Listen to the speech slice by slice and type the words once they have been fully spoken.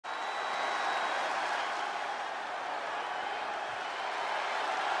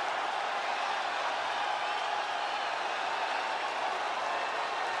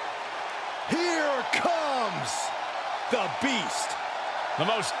the Beast. The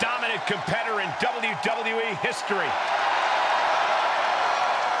most dominant competitor in WWE history.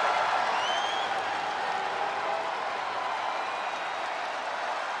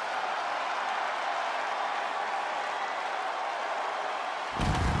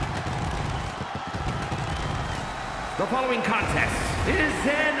 The following contest is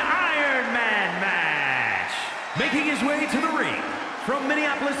an Iron Man match. Making his way to the ring from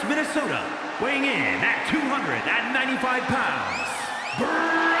Minneapolis, Minnesota, weighing in at 295 pounds,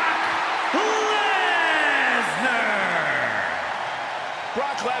 Brock Lesnar.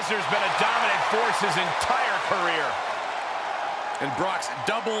 Brock Lesnar's been a dominant force his entire career. And Brock's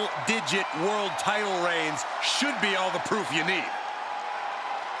double-digit world title reigns should be all the proof you need.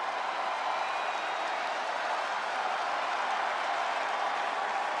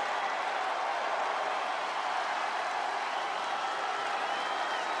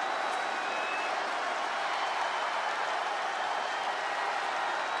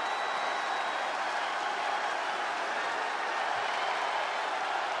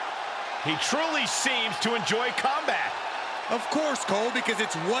 He truly seems to enjoy combat. Of course, Cole, because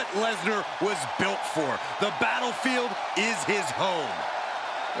it's what Lesnar was built for. The battlefield is his home.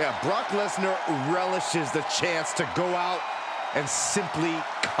 Yeah, Brock Lesnar relishes the chance to go out and simply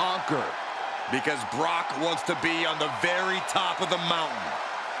conquer. Because Brock wants to be on the very top of the mountain.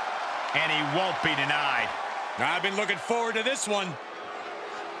 And he won't be denied. I've been looking forward to this one.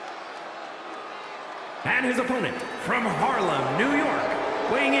 And his opponent from Harlem, New York,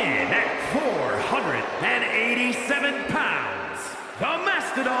 weighing in at 487 pounds, the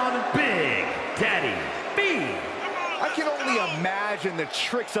Mastodon Big Daddy B. I can only imagine the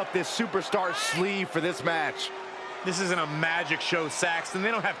tricks up this superstar's sleeve for this match. This isn't a magic show, Saxton.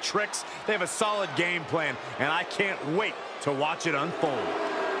 They don't have tricks. They have a solid game plan, and I can't wait to watch it unfold.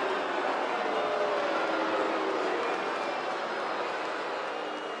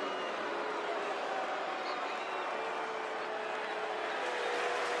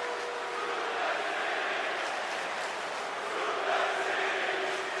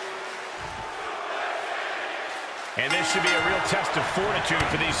 And this should be a real test of fortitude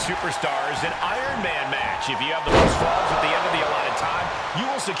for these superstars. An Iron Man match. If you have the most falls at the end of the allotted time, you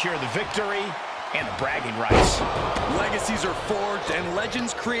will secure the victory and the bragging rights. Legacies are forged and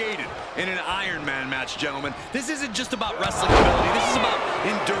legends created in an Iron Man match, gentlemen. This isn't just about wrestling ability. This is about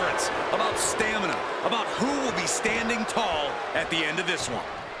endurance, about stamina, about who will be standing tall at the end of this one.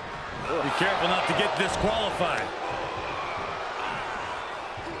 Be careful not to get disqualified.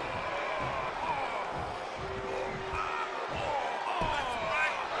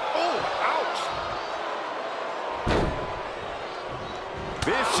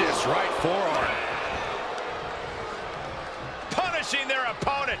 Vicious right forearm. Punishing their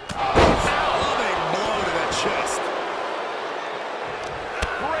opponent. Loving blow to the chest.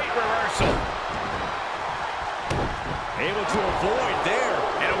 Great reversal. Able to avoid there.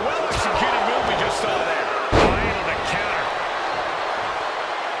 And a well-executed move we just saw there. Able to counter.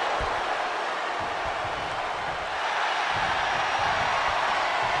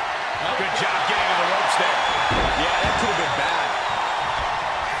 Good job getting to the ropes there. Yeah, that could have been bad.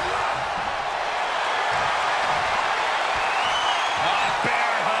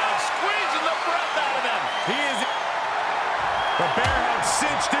 The bear hug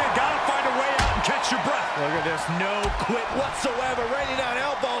cinched in. Gotta find a way out and catch your breath. Look at this. No quit whatsoever. Raining down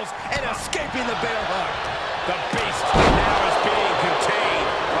elbows and escaping the bear hug. The beast now is being contained.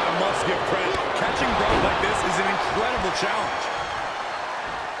 I must give credit. Catching Brock like this is an incredible challenge.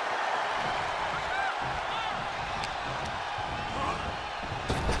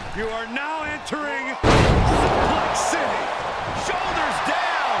 You are now entering Suplex City. Shoulders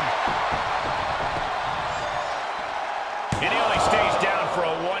down. And he only stays down for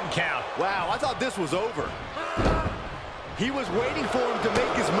a 1 count. Wow, I thought this was over. He was waiting for him to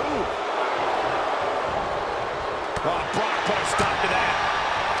make his move. Oh, Brock put a stop to that.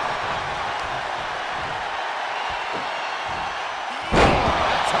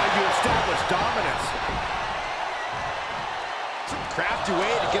 That's how you establish dominance. Crafty way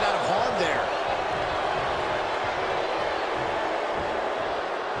to get out of harm there.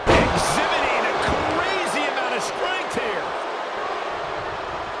 Exhibiting a crazy amount of strength here.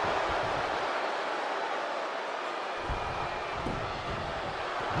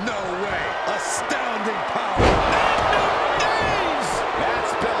 No way. Astounding power. That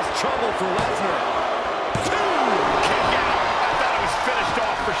spells trouble for Lesnar. 2. Kick out. I thought it was finished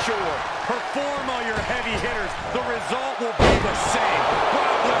off for sure. Perform all your heavy hitters. The result will be the same.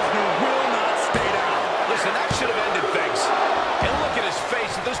 Brock Lesnar will not stay down. Listen, that should have ended things. And look at his his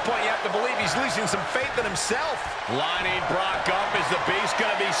face. At this point, you have to believe he's losing some faith in himself. Lining Brock up. Is the Beast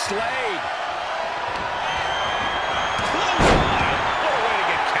going to be slayed? Clothesline! What a way to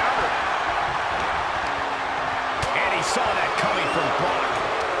get countered. And he saw that coming from Brock.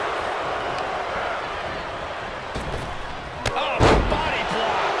 Oh, body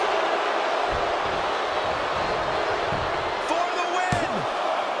block. For the win.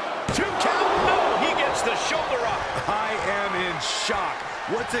 2 count. No, he gets the shoulder up. I am in shock.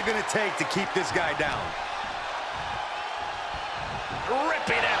 What's it going to take to keep this guy down?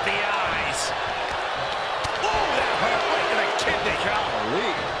 Ripping at the eyes. Oh, that hurt right to the kidney.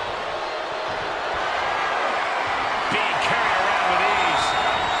 Golly. Being carried around with ease.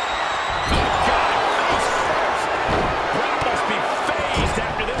 Oh, God, face first. Brock must be phased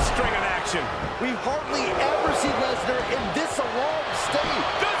after this string of action. We hardly ever see Lesnar in this alarmed state.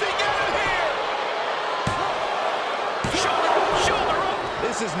 Does he get it here? Shoulder up, shoulder up.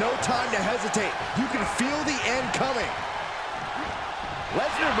 This is no time to hesitate. You can feel the end coming.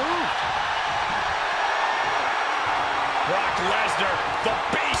 Lesnar moved. Brock Lesnar, the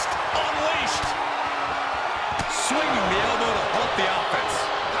Beast, unleashed. Swinging the elbow to halt the offense.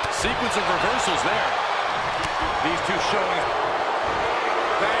 Sequence of reversals there. These two showing.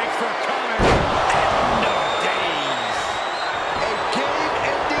 Thanks for coming. End of days. A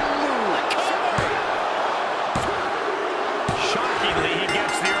game-ending move. Shockingly, he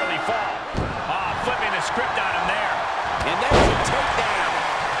gets the early fall. Flipping the script on him there. And there's a takedown.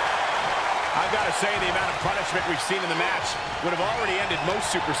 I've got to say, the amount of punishment we've seen in the match would have already ended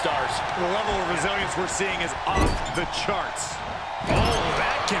most superstars. The level of resilience we're seeing is off the charts. Oh,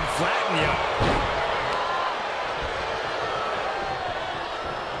 that can flatten you.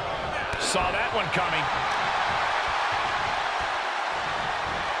 Saw that one coming.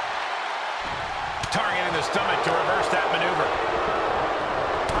 Targeting the stomach to reverse that maneuver.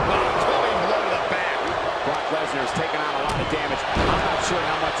 Clubbing blow to the back. Brock Lesnar has taken on a lot of damage. I'm not sure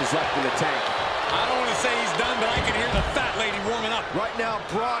how much is left in the tank. I don't want to say he's done, but I can hear the fat lady warming up. Right now,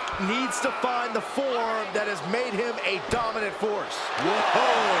 Brock needs to find the form that has made him a dominant force. Whoa,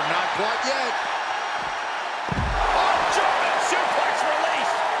 not quite yet. Oh, German suplex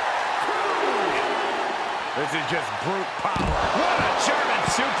release. This is just brute power. What a German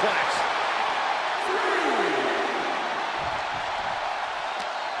suplex.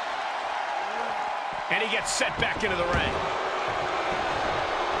 And he gets set back into the ring.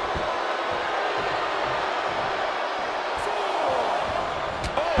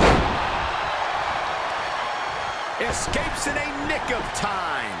 Escapes in a nick of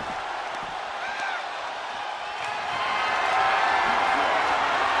time.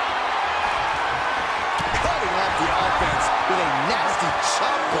 Cutting off the offense with a nasty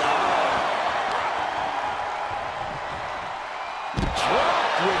chop block.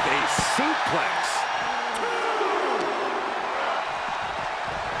 Dropped with a suplex.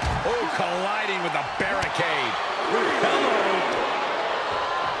 Oh, colliding with the barricade. Hello.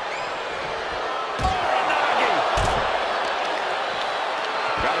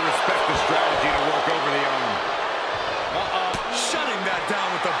 Gotta respect the strategy to work over the arm. Shutting that down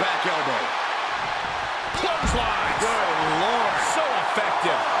with the back elbow. Clothesline. Good Lord. So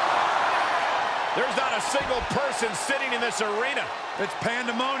effective. There's not a single person sitting in this arena. It's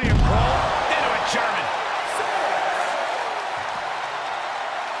pandemonium, Cole. Into a German.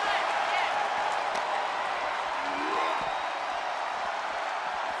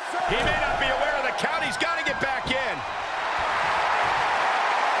 He may not be aware of the count. He's got to get back in.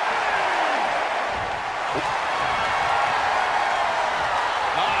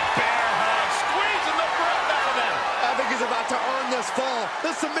 Bear hug, squeezing the breath out of him. I think he's about to earn this fall.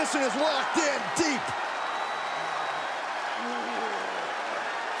 The submission is locked in deep.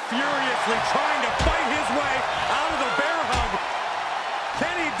 Furiously trying to fight his way out of the bear hug.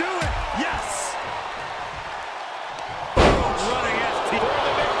 Can he do it? Yes. Running ST. For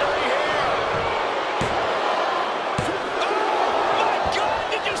the victory here. Oh, my God,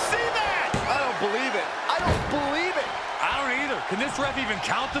 did you see that? I don't believe it. I don't believe it. I don't either. Can this ref even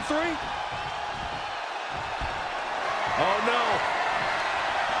count to 3? Oh, no.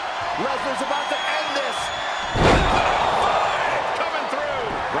 Lesnar's about to end this. Coming through.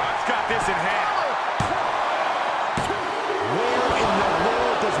 Brock's got this in hand. Where in the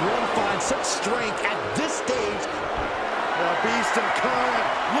world does one find such strength at this stage? The Beast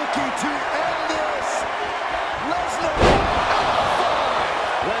incarnate looking to end this. Lesnar.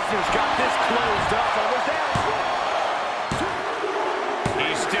 Lesnar's got this closed up. Almost down.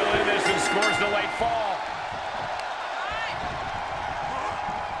 He's still in this and scores the late fall.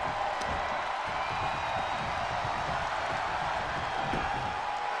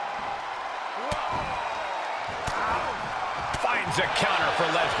 counter for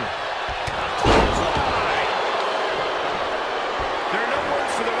Lesnar. Clothesline. There are no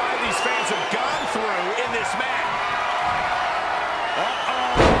words for the ride these fans have gone through in this match.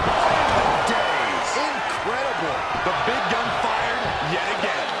 Days. Incredible. The big gun fired yet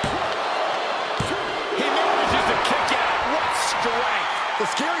again. He manages to kick out. What strength. The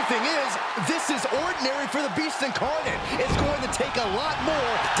scary thing is, this is ordinary for the Beast Incarnate. It's going to take a lot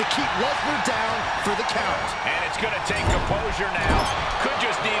more to keep Lesnar down for the count. And it's going to take composure now. Could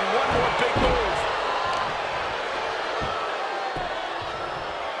just need one more big move.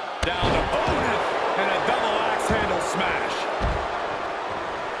 Down to opponent and a double axe handle smash.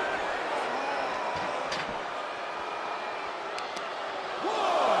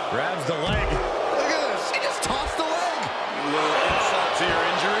 Grabs the leg. Look at this. He just tossed the leg. A little insult to your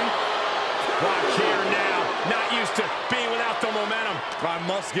injury. Brock here now. Not used to being without the momentum. I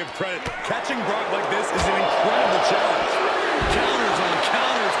must give credit. Catching Brock like this is an incredible challenge. Counters on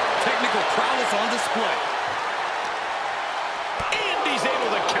counters. Technical prowess on display. And he's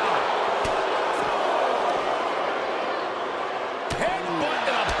able to counter. Headbutt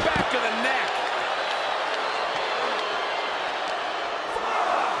to the back of the neck.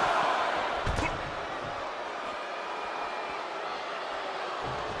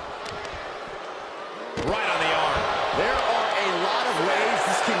 Right on the arm. There are a lot of ways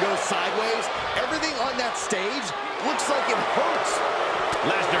this can go sideways. Everything on that stage looks like it hurts.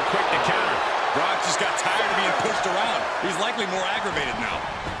 Lesnar quick to counter. Brock just got tired of being pushed around. He's likely more aggravated now.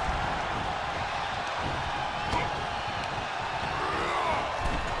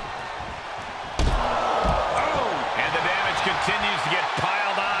 And the damage continues to get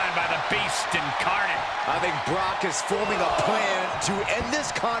piled on by the Beast Incarnate. I think Brock is forming a plan to end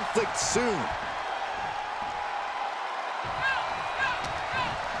this conflict soon.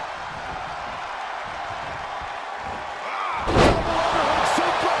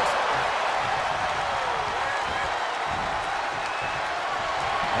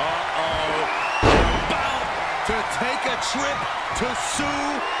 To take a trip to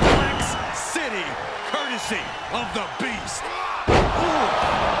Suplex City, courtesy of the Beast.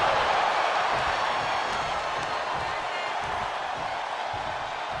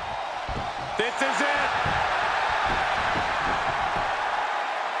 This is it.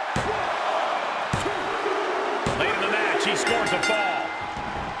 Late in the match, he scores a fall.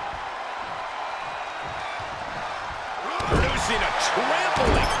 Producing a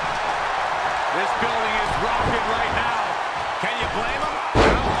trampling. This building is rocking right now. Can you blame him?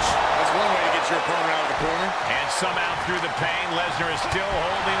 Ouch. That's one way to get your opponent out of the corner. And somehow through the pain, Lesnar is still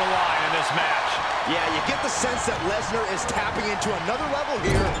holding the line in this match. Yeah, you get the sense that Lesnar is tapping into another level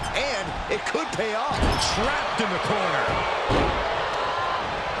here, and it could pay off. Trapped in the corner.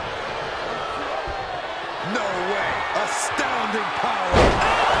 No way. Astounding power.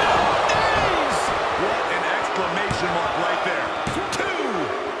 What an exclamation mark right there.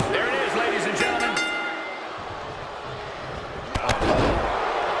 There it is, ladies and gentlemen.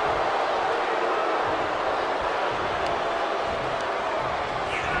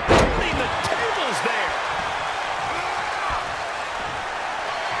 Turning the tables there.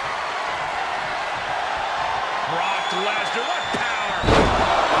 Brock Lesnar, what power.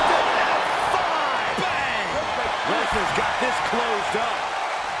 F5. Bang. Lesnar's got this closed up.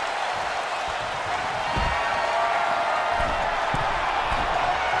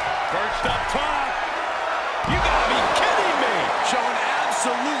 Perched up top. You gotta be kidding me. Showing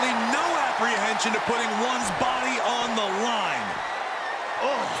absolutely no apprehension to putting one's body on the line.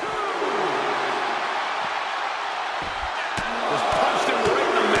 Just punched him right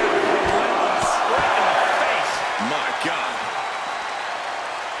in the mouth. Relentless. Right in the face. My God.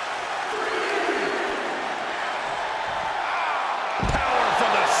 Power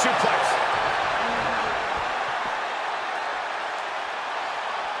from the suplex.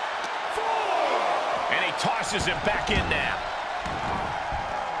 And he tosses him back in now.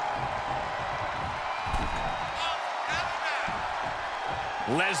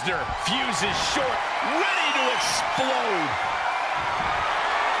 Lesnar fuses short, ready to explode.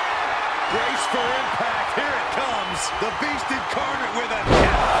 Brace for impact. Here it comes. The Beast Incarnate with an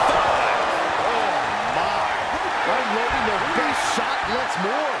F5. Oh, my. Unloading their best shot once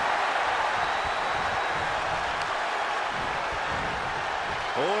more.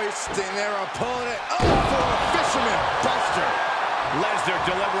 Hoisting their opponent up for a fisherman buster. Lesnar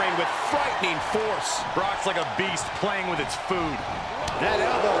delivering with frightening force. Brock's like a beast playing with its food. That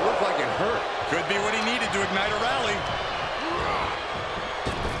elbow looked like it hurt. Could be what he needed to ignite a rally.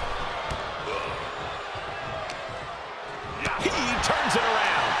 He turns it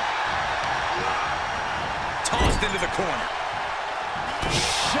around. Tossed into the corner.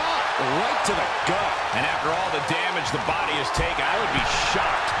 Shot right to the gut. And after all the damage the body has taken, I would be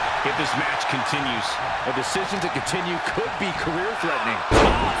shocked if this match continues. A decision to continue could be career-threatening.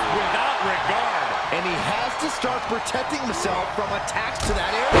 Without regard. And he has to start protecting himself from attacks to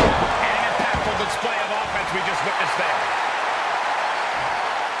that area. And an impactful display of offense we just witnessed there.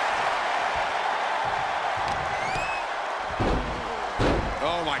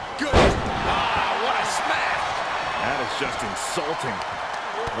 Oh, my goodness. Ah, what a smash. That is just insulting.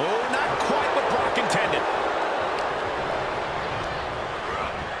 Oh, not quite what Brock intended.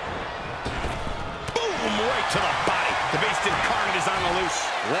 Boom, right to the body. The beast incarnate is on the loose.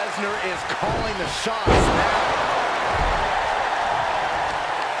 Lesnar is calling the shots now.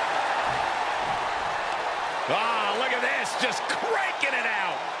 Ah, look at this, just cranking it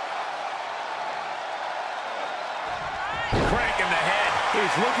out. Cranking the head.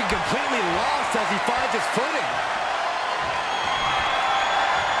 He's looking completely lost as he finds his footing.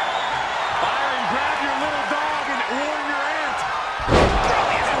 Byron, grab your little dog and warn your aunt.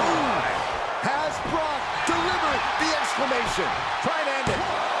 Brilliant. Has Brock delivered the exclamation? Trying to end it.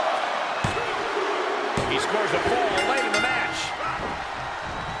 He scores a fall late in the match.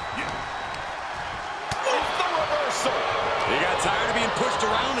 The reversal. He got tired of being pushed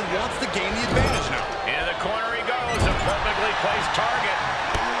around and wants to gain the advantage now. Into the corner he goes, a perfectly placed target.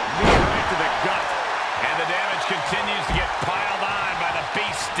 Knee right to the gut. And the damage continues to get piled on by the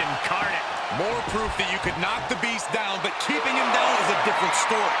beast incarnate. More proof that you could knock the beast down, but keeping him down is a different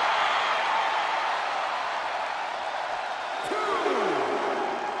story.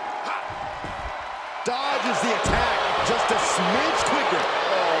 Dodges the attack just a smidge quicker.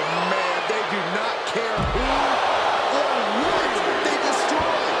 Oh, man, they do not care who or what they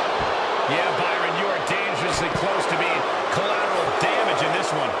destroy. Yeah, Byron, you are dangerously close to being collateral damage in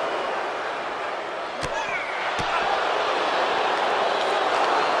this one.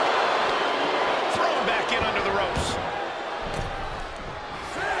 Thrown back in under the ropes.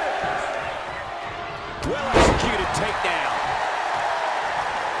 Well-executed takedown.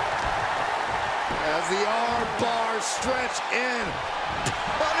 As the arm bars stretch in.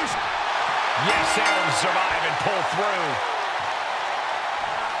 Punish. Yes, able to survive and pull through.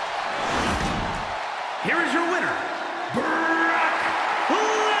 Here is your winner, Brock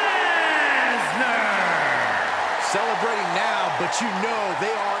Lesnar. Celebrating now, but you know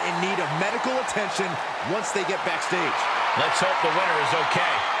they are in need of medical attention once they get backstage. Let's hope the winner is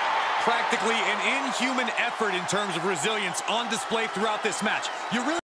okay. Practically an inhuman effort in terms of resilience on display throughout this match. You really